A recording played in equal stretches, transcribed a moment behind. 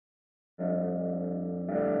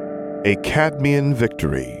A Cadmean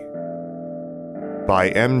Victory by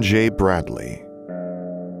M.J. Bradley.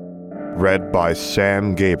 Read by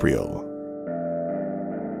Sam Gabriel.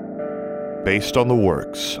 Based on the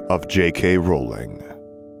works of J.K. Rowling.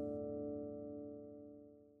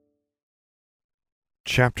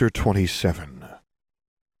 Chapter 27.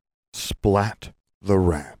 Splat the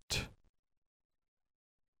Rat.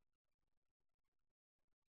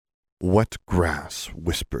 Wet grass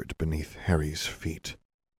whispered beneath Harry's feet.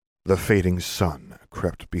 The fading sun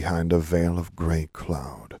crept behind a veil of gray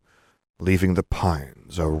cloud, leaving the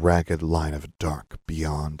pines a ragged line of dark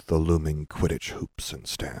beyond the looming Quidditch hoops and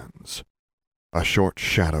stands. A short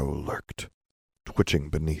shadow lurked,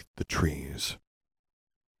 twitching beneath the trees.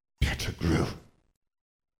 Pettigrew.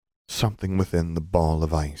 Something within the ball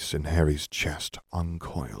of ice in Harry's chest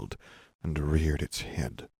uncoiled and reared its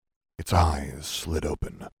head. Its eyes slid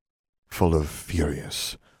open, full of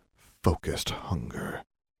furious, focused hunger.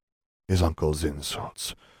 His uncle's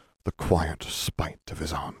insults, the quiet spite of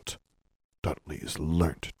his aunt, Dudley's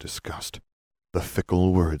learnt disgust, the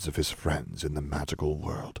fickle words of his friends in the magical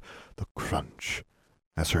world, the crunch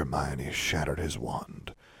as Hermione shattered his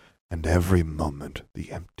wand, and every moment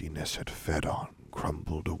the emptiness had fed on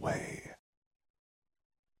crumbled away.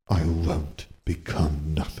 I won't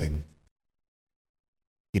become nothing,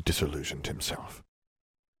 he disillusioned himself.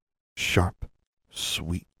 Sharp,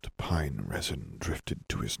 sweet pine resin drifted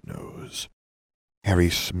to his nose. Harry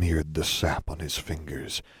smeared the sap on his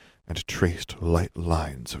fingers and traced light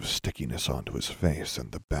lines of stickiness onto his face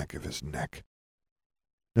and the back of his neck.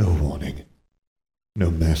 No warning, no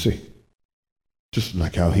mercy, just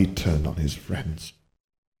like how he turned on his friends.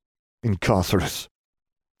 Incarcerus,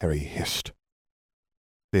 Harry hissed.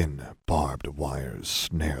 Thin, barbed wires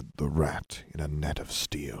snared the rat in a net of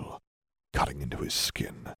steel, cutting into his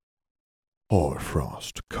skin.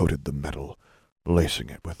 Hoarfrost coated the metal, lacing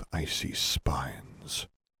it with icy spines.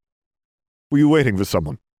 Were you waiting for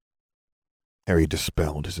someone? Harry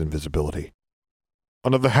dispelled his invisibility.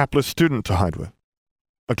 Another hapless student to hide with.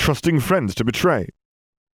 A trusting friend to betray.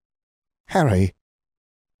 Harry.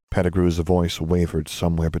 Pettigrew's voice wavered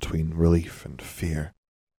somewhere between relief and fear.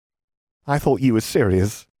 I thought you were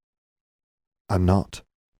serious. I'm not.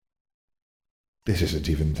 This isn't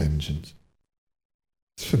even vengeance.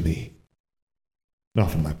 It's for me.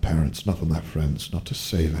 Not for my parents, not for my friends, not to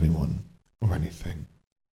save anyone or anything.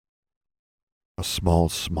 A small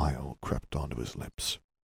smile crept onto his lips.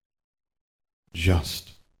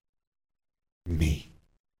 Just me.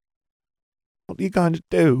 What are you going to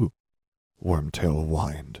do? Wormtail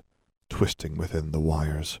whined, twisting within the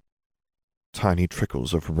wires. Tiny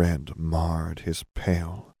trickles of red marred his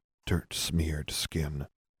pale, dirt-smeared skin.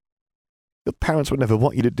 Your parents would never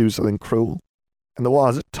want you to do something cruel, and the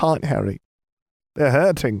wires are tight, Harry. They're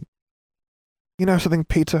hurting. You know something,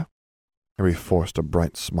 Peter? Harry forced a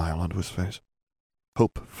bright smile onto his face.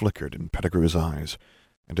 Hope flickered in Pettigrew's eyes,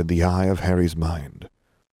 and in the eye of Harry's mind,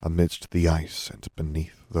 amidst the ice and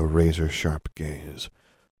beneath the razor-sharp gaze,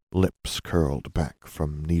 lips curled back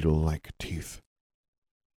from needle-like teeth.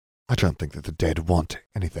 I don't think that the dead want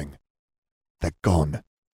anything. They're gone.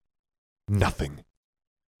 Nothing.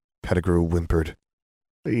 Pettigrew whimpered.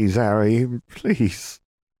 Please, Harry, please.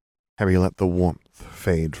 Harry let the warmth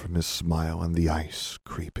fade from his smile and the ice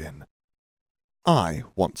creep in. I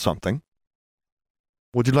want something.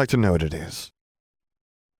 Would you like to know what it is?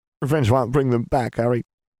 Revenge won't bring them back, Harry.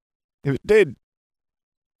 If it did,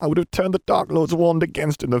 I would have turned the Dark Lord's wand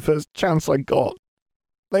against him the first chance I got.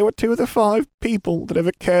 They were 2 of the 5 people that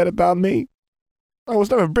ever cared about me. I was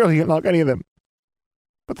never brilliant like any of them,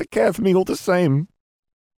 but they cared for me all the same.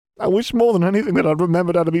 I wish more than anything that I'd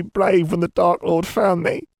remembered how to be brave when the Dark Lord found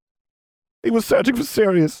me. He was searching for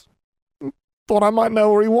Sirius. Thought I might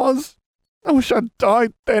know where he was. I wish I'd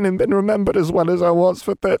died then and been remembered as well as I was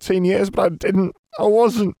for 13 years, but I didn't. I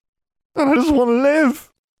wasn't. And I just want to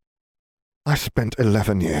live. I spent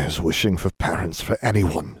 11 years wishing for parents for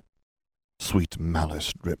anyone. Sweet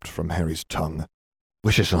malice dripped from Harry's tongue.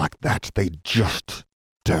 Wishes like that, they just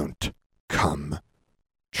don't come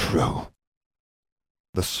true.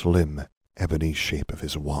 The slim, ebony shape of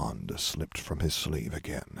his wand slipped from his sleeve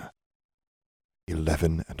again.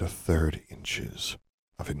 11 1/3 inches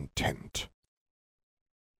of intent.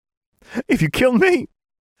 If you kill me,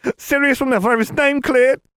 Sirius will never have his name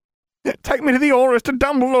cleared. Take me to the Aurors, to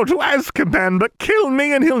Dumbledore, to Azkaban, but kill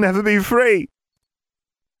me and he'll never be free.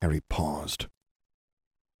 Harry paused.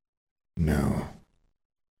 No.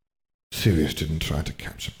 Sirius didn't try to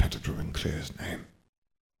capture Pettigrew and clear his name.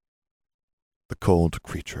 The cold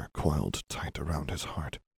creature coiled tight around his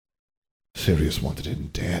heart. Sirius wanted him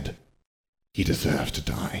dead. He deserves to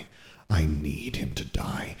die. I need him to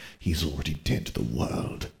die. He's already dead to the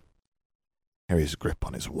world. Harry's grip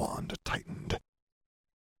on his wand tightened.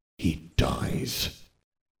 He dies.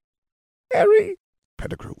 Harry,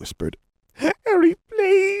 Pettigrew whispered. Harry,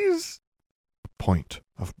 please. A point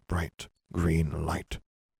of bright green light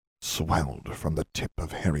swelled from the tip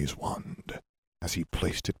of Harry's wand as he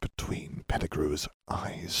placed it between Pettigrew's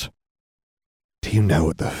eyes. Do you know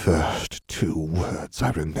what the first two words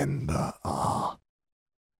I remember are?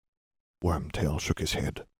 Wormtail shook his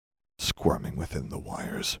head, squirming within the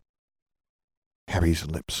wires. Harry's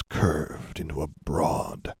lips curved into a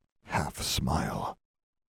broad half-smile.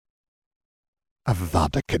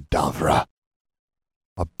 Avada Kedavra!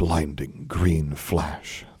 A blinding green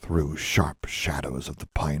flash threw sharp shadows of the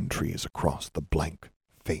pine trees across the blank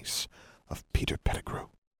face of Peter Pettigrew.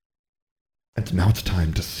 And now it's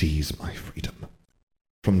time to seize my freedom.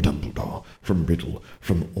 From Dumbledore, from Riddle,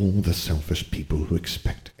 from all the selfish people who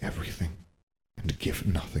expect everything and give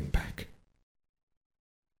nothing back.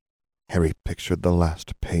 Harry pictured the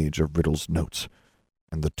last page of Riddle's notes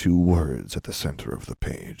and the two words at the center of the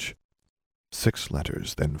page. 6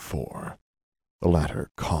 letters, then 4, the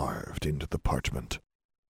latter carved into the parchment.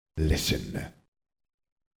 Listen.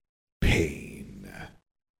 Pain.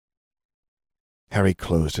 Harry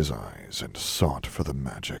closed his eyes and sought for the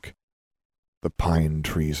magic. The pine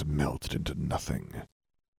trees melted into nothing.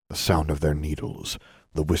 The sound of their needles,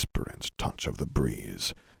 the whisper and touch of the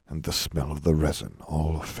breeze, and the smell of the resin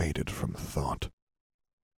all faded from thought.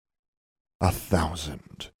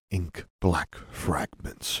 1,000 ink-black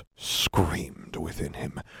fragments screamed within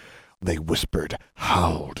him. They whispered,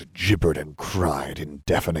 howled, gibbered, and cried in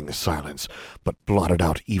deafening silence, but blotted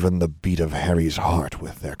out even the beat of Harry's heart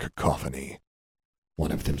with their cacophony.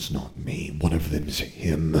 One of them's not me, one of them's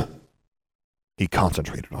him. He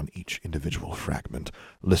concentrated on each individual fragment,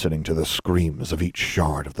 listening to the screams of each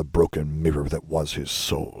shard of the broken mirror that was his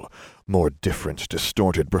soul. More different,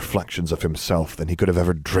 distorted reflections of himself than he could have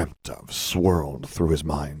ever dreamt of swirled through his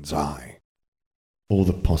mind's eye. All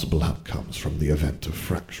the possible outcomes from the event of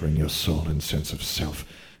fracturing your soul and sense of self,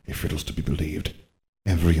 if Riddle's to be believed.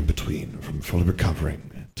 Every in-between, from fully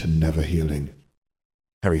recovering to never healing.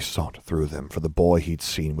 Harry sought through them for the boy he'd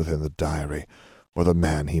seen within the diary, or the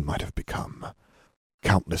man he might have become.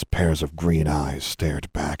 Countless pairs of green eyes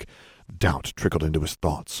stared back. Doubt trickled into his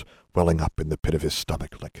thoughts, welling up in the pit of his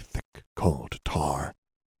stomach like thick, cold tar.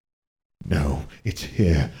 No, it's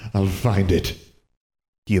here. I'll find it.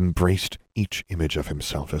 He embraced each image of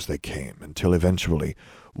himself as they came, until eventually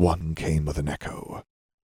one came with an echo.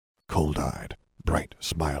 Cold-eyed, bright,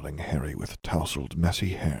 smiling Harry with tousled,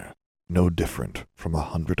 messy hair, no different from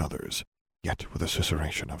 100 others, yet with a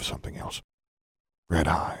susurration of something else. Red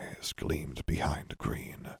eyes gleamed behind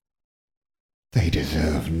green. They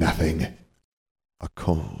deserve nothing. A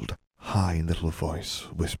cold, high little voice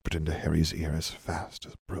whispered into Harry's ear as fast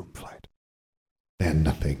as broom flight. They're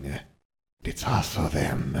nothing. It's us or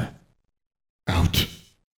them. Out!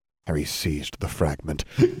 Harry seized the fragment.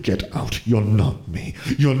 Get out! You're not me!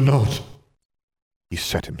 You're not! He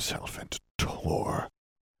set himself and tore.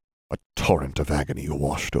 A torrent of agony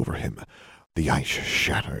washed over him. The ice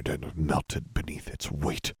shattered and melted beneath its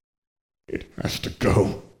weight. It has to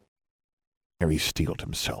go. Harry steeled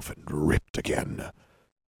himself and ripped again.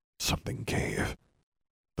 Something gave.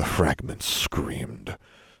 The fragments screamed.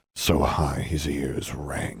 So high his ears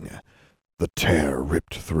rang. The tear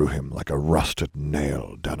ripped through him like a rusted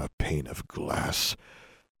nail down a pane of glass.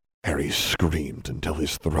 Harry screamed until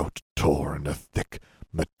his throat tore and a thick,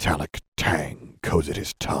 metallic tang coated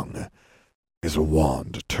his tongue. His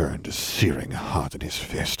wand turned searing hot in his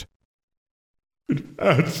fist. It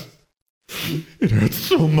hurts. It hurts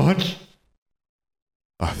so much.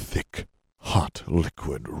 A thick, hot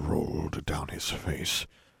liquid rolled down his face.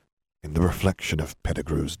 In the reflection of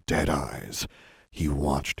Pettigrew's dead eyes, he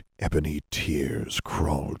watched ebony tears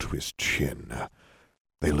crawl to his chin.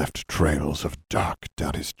 They left trails of dark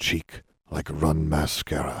down his cheek like run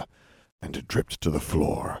mascara, and dripped to the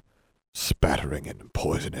floor, spattering in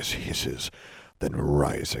poisonous hisses, then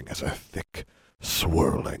rising as a thick,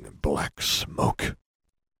 swirling black smoke.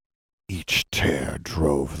 Each tear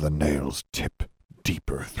drove the nail's tip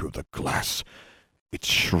deeper through the glass. Its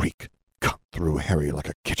shriek cut through Harry like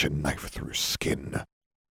a kitchen knife through skin.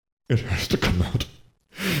 It has to come out.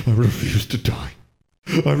 I refuse to die.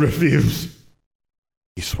 I refuse.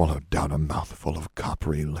 He swallowed down a mouthful of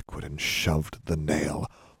coppery liquid and shoved the nail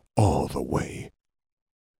all the way.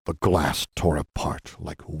 The glass tore apart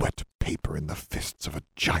like wet paper in the fists of a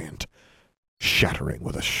giant, shattering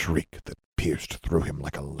with a shriek that pierced through him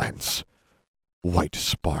like a lance. White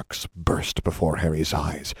sparks burst before Harry's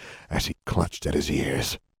eyes as he clutched at his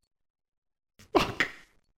ears.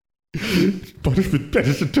 But it would be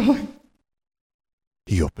better to die.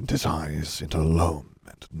 He opened his eyes into loam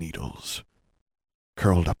and needles,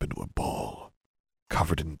 curled up into a ball,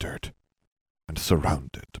 covered in dirt, and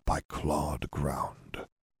surrounded by clawed ground.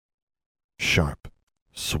 Sharp,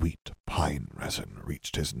 sweet pine resin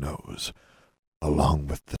reached his nose, along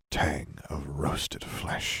with the tang of roasted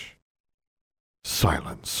flesh.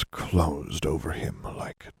 Silence closed over him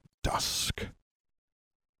like dusk.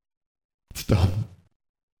 It's done.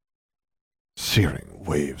 Searing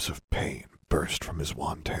waves of pain burst from his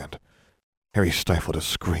wand hand. Harry stifled a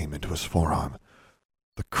scream into his forearm.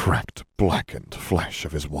 The cracked, blackened flesh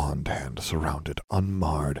of his wand hand surrounded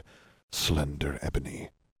unmarred, slender ebony.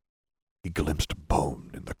 He glimpsed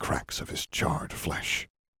bone in the cracks of his charred flesh.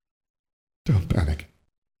 Don't panic.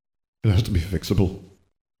 It has to be fixable.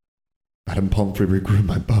 Madame Pomfrey regrew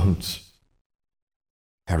my bones.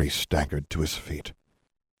 Harry staggered to his feet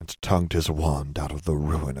and tugged his wand out of the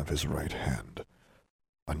ruin of his right hand.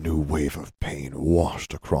 A new wave of pain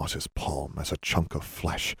washed across his palm as a chunk of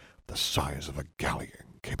flesh the size of a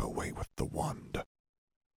galleon came away with the wand.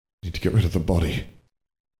 Need to get rid of the body.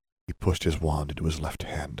 He pushed his wand into his left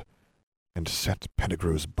hand and set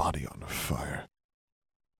Pettigrew's body on fire.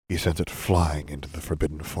 He sent it flying into the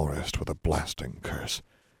forbidden forest with a blasting curse.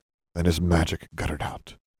 Then his magic guttered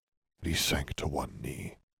out, and he sank to one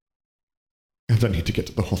knee. And I need to get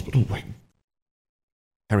to the hospital wing.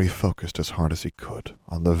 Harry focused as hard as he could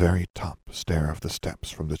on the very top stair of the steps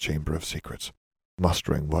from the Chamber of Secrets,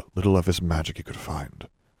 mustering what little of his magic he could find,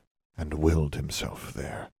 and willed himself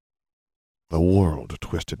there. The world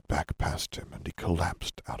twisted back past him, and he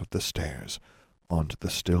collapsed out of the stairs onto the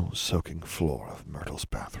still soaking floor of Myrtle's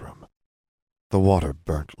bathroom. The water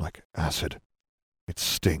burnt like acid. Its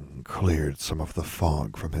sting cleared some of the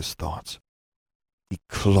fog from his thoughts. He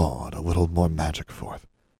clawed a little more magic forth,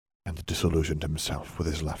 and disillusioned himself with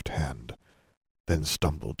his left hand, then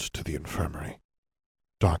stumbled to the infirmary.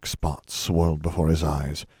 Dark spots swirled before his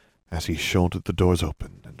eyes as he shouldered the doors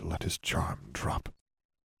open and let his charm drop.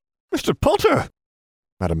 "Mr. Potter!"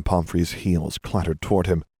 Madame Pomfrey's heels clattered toward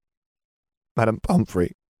him. "Madame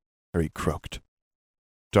Pomfrey," Harry croaked.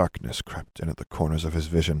 Darkness crept in at the corners of his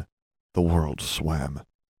vision. The world swam.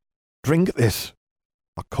 "Drink this!"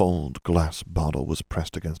 A cold glass bottle was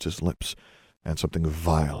pressed against his lips, and something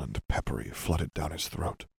vile and peppery flooded down his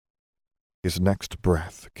throat. His next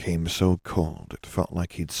breath came so cold it felt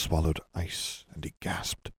like he'd swallowed ice, and he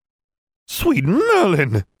gasped. "Sweet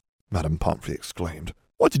Merlin!" Madame Pomfrey exclaimed.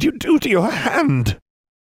 "What did you do to your hand?"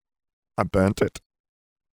 "I burnt it."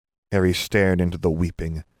 Harry stared into the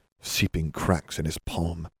weeping, seeping cracks in his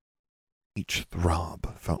palm. Each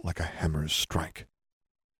throb felt like a hammer's strike.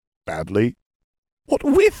 "Badly?" "What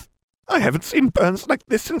with? I haven't seen burns like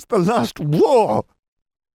this since the last war.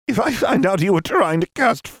 If I find out you were trying to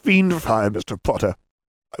cast fiend fire, Mr. Potter—"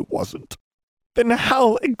 "I wasn't." "Then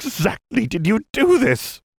how exactly did you do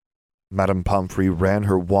this?" Madame Pomfrey ran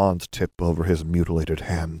her wand tip over his mutilated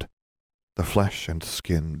hand. The flesh and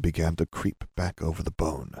skin began to creep back over the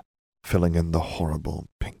bone, filling in the horrible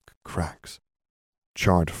pink cracks.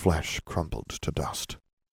 Charred flesh crumbled to dust.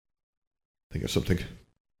 Think of something.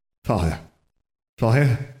 Fire.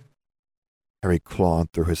 Fire? Harry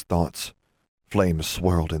clawed through his thoughts. Flames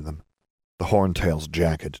swirled in them. The horntail's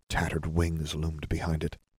jagged, tattered wings loomed behind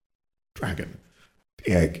it. Dragon.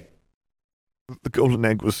 The egg. The golden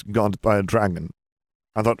egg was guarded by a dragon.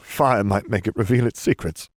 I thought fire might make it reveal its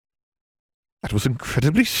secrets. That was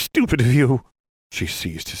incredibly stupid of you. She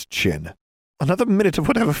seized his chin. Another minute of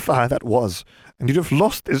whatever fire that was, and you'd have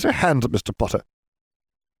lost this hand, Mr. Potter.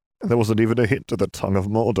 And there wasn't even a hint of the tongue of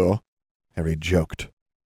Mordor, Harry joked.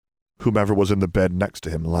 Whomever was in the bed next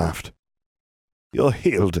to him laughed. You're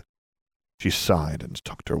healed. She sighed and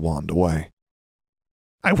tucked her wand away.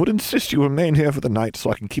 I would insist you remain here for the night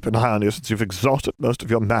so I can keep an eye on you since you've exhausted most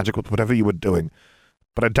of your magic with whatever you were doing,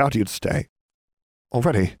 but I doubt you'd stay.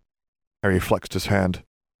 Already? Harry flexed his hand.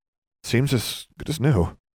 Seems as good as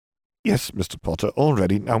new. Yes, Mr. Potter,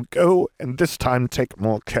 already. Now go, and this time take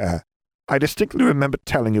more care. I distinctly remember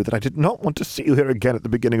telling you that I did not want to see you here again at the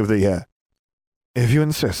beginning of the year. If you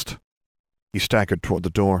insist. He staggered toward the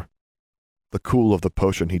door. The cool of the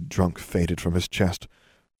potion he'd drunk faded from his chest,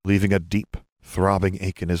 leaving a deep, throbbing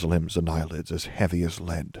ache in his limbs and eyelids as heavy as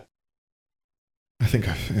lead. I think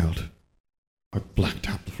I failed. I blacked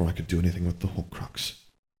out before I could do anything with the Horcrux.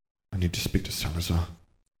 I need to speak to Salazar.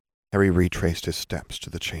 Harry retraced his steps to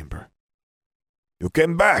the chamber. You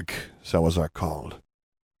came back, Salazar called.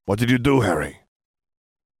 What did you do, Harry?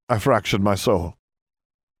 I fractured my soul.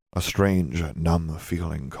 A strange, numb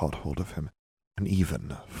feeling caught hold of him, an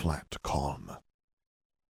even, flat calm.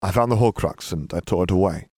 I found the Horcrux, and I tore it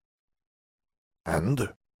away.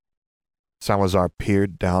 And? Salazar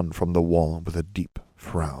peered down from the wall with a deep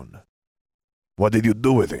frown. What did you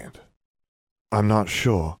do with it? I'm not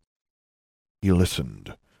sure. He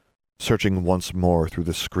listened, searching once more through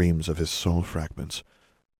the screams of his soul fragments,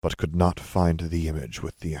 but could not find the image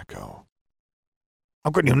with the echo.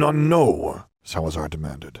 How can you not know? Salazar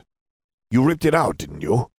demanded. You ripped it out, didn't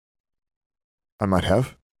you? I might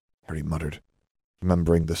have, Harry muttered,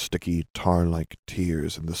 remembering the sticky, tar-like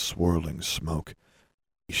tears and the swirling smoke.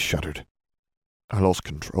 He shuddered. I lost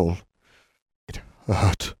control. It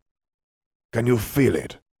hurt. Can you feel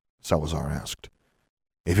it? Salazar asked.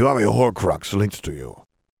 If you have a Horcrux linked to you,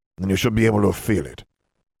 then you should be able to feel it.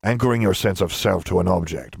 Anchoring your sense of self to an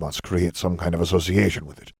object must create some kind of association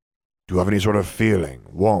with it. Do you have any sort of feeling,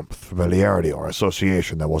 warmth, familiarity, or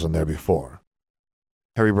association that wasn't there before?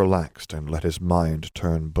 Harry relaxed and let his mind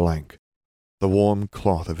turn blank. The warm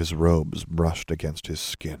cloth of his robes brushed against his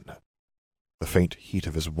skin. The faint heat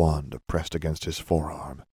of his wand pressed against his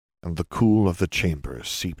forearm, and the cool of the chamber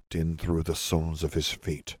seeped in through the soles of his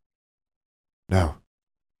feet. No,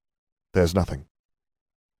 there's nothing.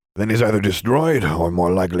 Then he's either destroyed, or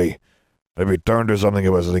more likely, returned to something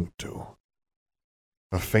it was linked to.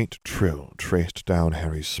 A faint trill traced down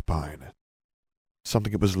Harry's spine.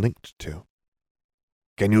 Something it was linked to.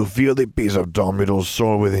 Can you feel the piece of Tom Riddle's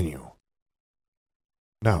soul within you?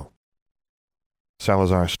 No.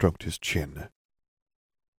 Salazar stroked his chin.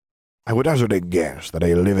 I would hazard a guess that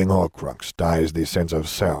a living Horcrux ties the sense of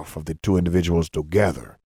self of the two individuals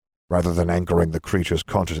together, rather than anchoring the creature's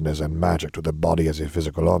consciousness and magic to the body as a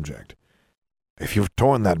physical object. If you've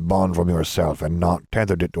torn that bond from yourself and not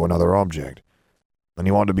tethered it to another object, then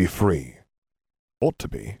you want to be free. Ought to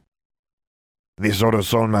be. This sort of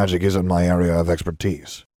soul magic isn't my area of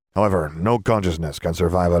expertise. However, no consciousness can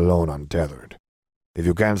survive alone untethered. If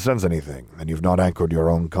you can't sense anything, then you've not anchored your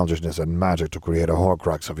own consciousness and magic to create a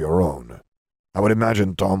Horcrux of your own. I would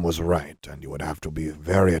imagine Tom was right, and you would have to be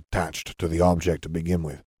very attached to the object to begin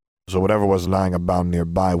with, so whatever was lying about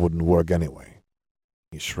nearby wouldn't work anyway.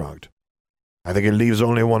 He shrugged. I think it leaves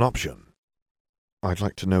only one option. I'd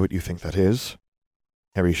like to know what you think that is.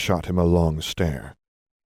 Harry shot him a long stare.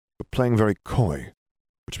 You're playing very coy,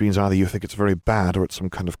 which means either you think it's very bad or it's some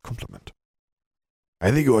kind of compliment.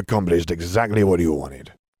 I think you accomplished exactly what you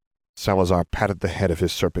wanted. Salazar patted the head of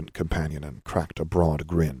his serpent companion and cracked a broad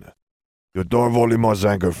grin. You tore Voldemort's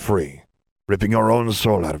anchor free, ripping your own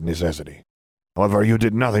soul out of necessity. However, you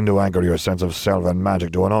did nothing to anchor your sense of self and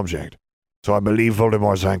magic to an object, so I believe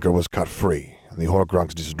Voldemort's anchor was cut free, and the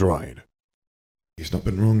Horcrux destroyed. He's not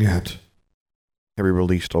been wrong yet. Harry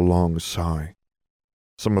released a long sigh.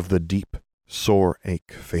 Some of the deep, sore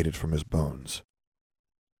ache faded from his bones.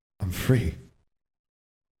 I'm free.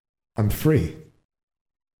 I'm free.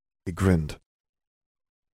 He grinned.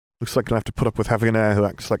 Looks like you'll have to put up with having an heir who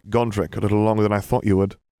acts like Gondrick a little longer than I thought you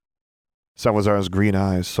would. Salazar's green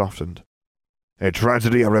eyes softened. A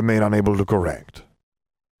tragedy I remain unable to correct.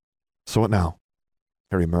 So what now?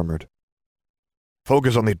 Harry murmured.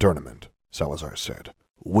 Focus on the tournament, Salazar said.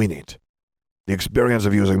 Win it. The experience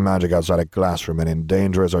of using magic outside a classroom and in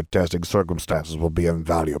dangerous or testing circumstances will be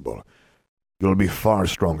invaluable. You'll be far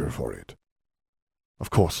stronger for it. Of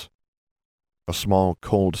course. A small,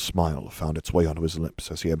 cold smile found its way onto his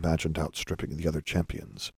lips as he imagined outstripping the other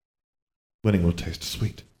champions. Winning will taste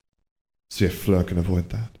sweet. See if Fleur can avoid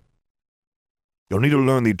that. You'll need to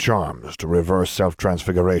learn the charms to reverse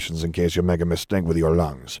self-transfigurations in case you make a mistake with your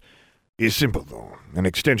lungs. It's simple, though. An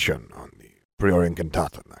extension on the Prior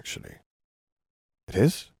Incantatem, actually. It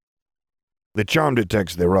is? The charm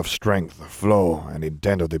detects the rough strength, flow, and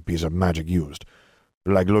intent of the piece of magic used.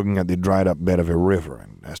 Like looking at the dried-up bed of a river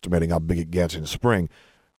and estimating how big it gets in spring,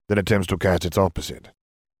 then attempts to cast its opposite.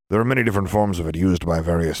 There are many different forms of it used by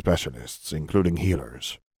various specialists, including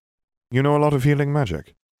healers. You know a lot of healing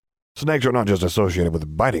magic. Snakes are not just associated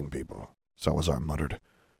with biting people, Salazar muttered.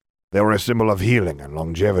 They were a symbol of healing and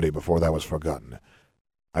longevity before that was forgotten.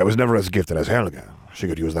 I was never as gifted as Helga. She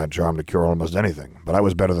could use that charm to cure almost anything, but I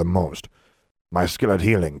was better than most. My skill at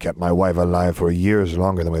healing kept my wife alive for years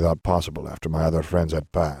longer than we thought possible after my other friends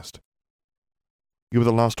had passed. You were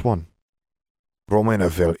the last one. Rowena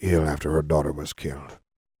fell ill after her daughter was killed.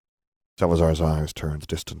 Salazar's eyes turned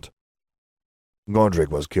distant. Godric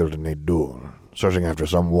was killed in a duel, searching after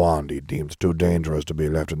some wand he deemed too dangerous to be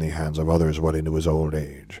left in the hands of others well into his old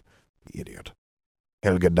age. The idiot.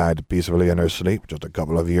 Helga died peacefully in her sleep just a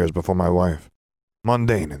couple of years before my wife.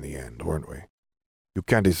 Mundane in the end, weren't we? You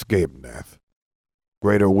can't escape death.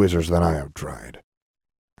 Greater wizards than I have tried,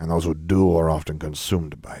 and those who do are often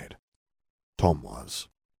consumed by it. Tom was.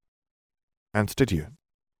 And did you?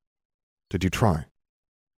 Did you try?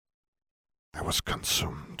 I was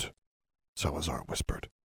consumed, Salazar whispered.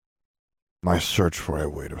 My search for a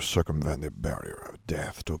way to circumvent the barrier of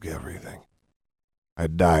death took everything. I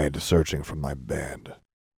died searching from my bed,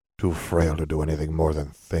 too frail to do anything more than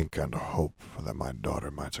think and hope that my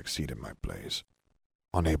daughter might succeed in my place,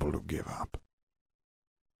 unable to give up.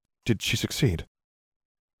 Did she succeed?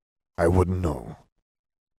 I wouldn't know.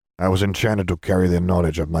 I was enchanted to carry the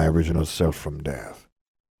knowledge of my original self from death.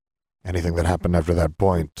 Anything that happened after that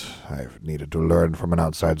point, I've needed to learn from an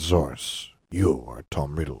outside source, you or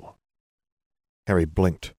Tom Riddle. Harry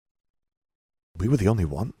blinked. We were the only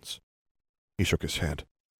ones? He shook his head.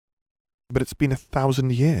 But it's been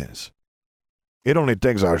 1,000 years. It only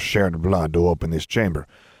takes our shared blood to open this chamber,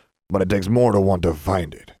 but it takes more to want to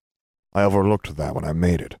find it. I overlooked that when I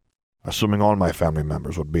made it, assuming all my family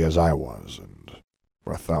members would be as I was, and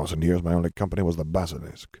for 1,000 years my only company was the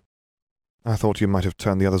basilisk. I thought you might have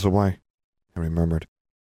turned the others away, Harry murmured.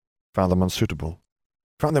 Found them unsuitable.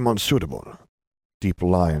 Found them unsuitable? Deep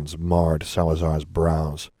lines marred Salazar's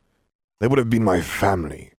brows. They would have been my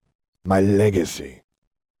family, my legacy.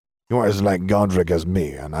 You are as like Godric as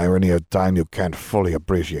me, an irony of time you can't fully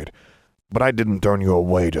appreciate. But I didn't turn you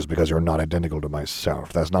away just because you're not identical to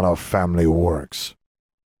myself. That's not how family works.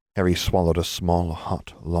 Harry swallowed a small,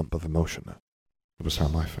 hot lump of emotion. It was how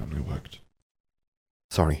my family worked.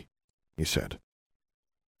 Sorry, he said.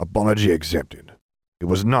 Apology accepted. It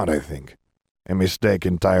was not, I think, a mistake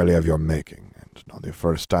entirely of your making, and not the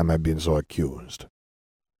first time I've been so accused.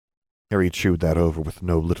 Harry chewed that over with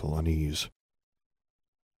no little unease.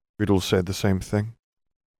 Riddle said the same thing?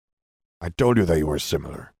 I told you that you were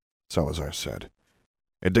similar, Salazar said.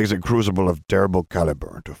 It takes a crucible of terrible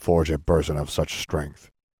caliber to forge a person of such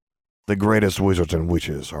strength. The greatest wizards and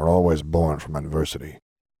witches are always born from adversity.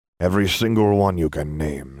 Every single one you can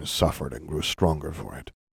name suffered and grew stronger for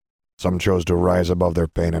it. Some chose to rise above their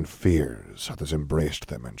pain and fears, others embraced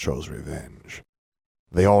them and chose revenge.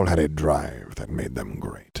 They all had a drive that made them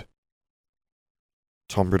great.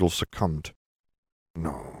 Tom Riddle succumbed.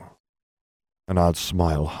 No. An odd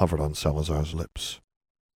smile hovered on Salazar's lips.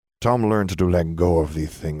 Tom learned to let go of the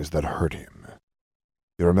things that hurt him.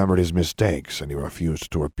 He remembered his mistakes, and he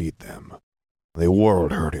refused to repeat them. The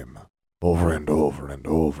world hurt him. Over and over and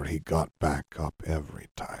over, he got back up every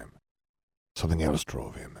time. Something else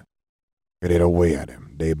drove him. It ate away at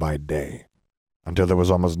him, day by day, until there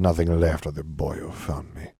was almost nothing left of the boy who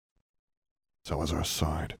found me. Salazar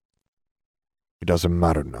sighed. It doesn't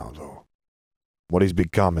matter now, though. What he's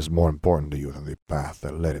become is more important to you than the path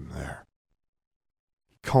that led him there.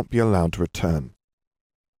 He can't be allowed to return.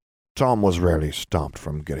 Tom was rarely stopped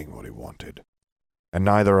from getting what he wanted, and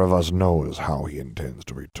neither of us knows how he intends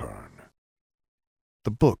to return.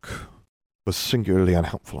 The book was singularly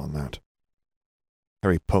unhelpful on that.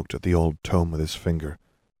 Harry poked at the old tome with his finger,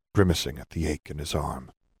 grimacing at the ache in his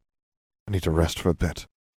arm. I need to rest for a bit.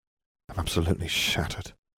 I'm absolutely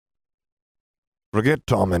shattered. Forget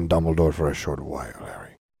Tom and Dumbledore for a short while,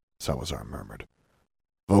 Harry, Salazar murmured.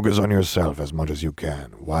 Focus on yourself as much as you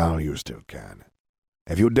can, while you still can.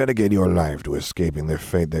 If you dedicate your life to escaping the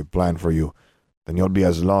fate they've planned for you, then you'll be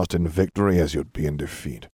as lost in victory as you'd be in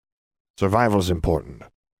defeat. Survival's important,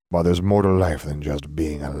 but there's more to life than just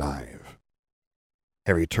being alive.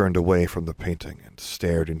 Harry turned away from the painting and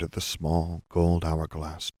stared into the small gold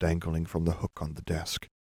hourglass dangling from the hook on the desk.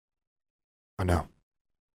 I know.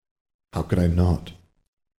 How could I not?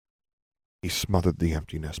 He smothered the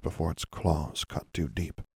emptiness before its claws cut too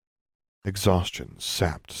deep. Exhaustion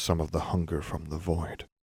sapped some of the hunger from the void.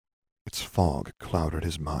 Its fog clouded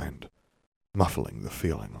his mind, muffling the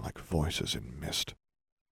feeling like voices in mist.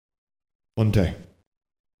 One day,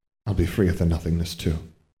 I'll be free of the nothingness too,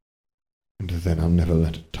 and then I'll never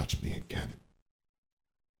let it touch me again.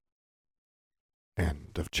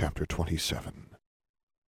 End of chapter 27.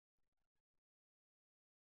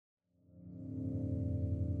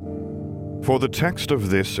 For the text of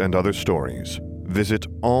this and other stories, visit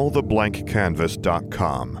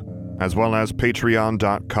alltheblankcanvas.com, as well as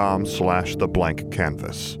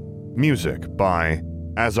patreon.com/theblankcanvas. Music by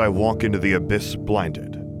As I Walk Into the Abyss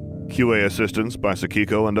Blinded. QA assistance by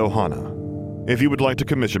Sakiko and Ohana. If you would like to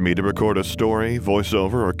commission me to record a story,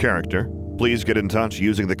 voiceover, or character, please get in touch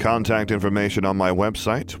using the contact information on my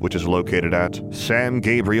website, which is located at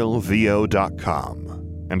samgabrielvo.com.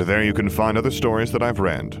 And there you can find other stories that I've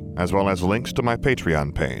read, as well as links to my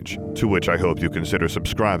Patreon page, to which I hope you consider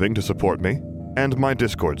subscribing to support me, and my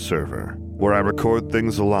Discord server, where I record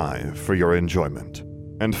things live for your enjoyment.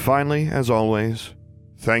 And finally, as always,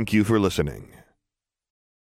 thank you for listening.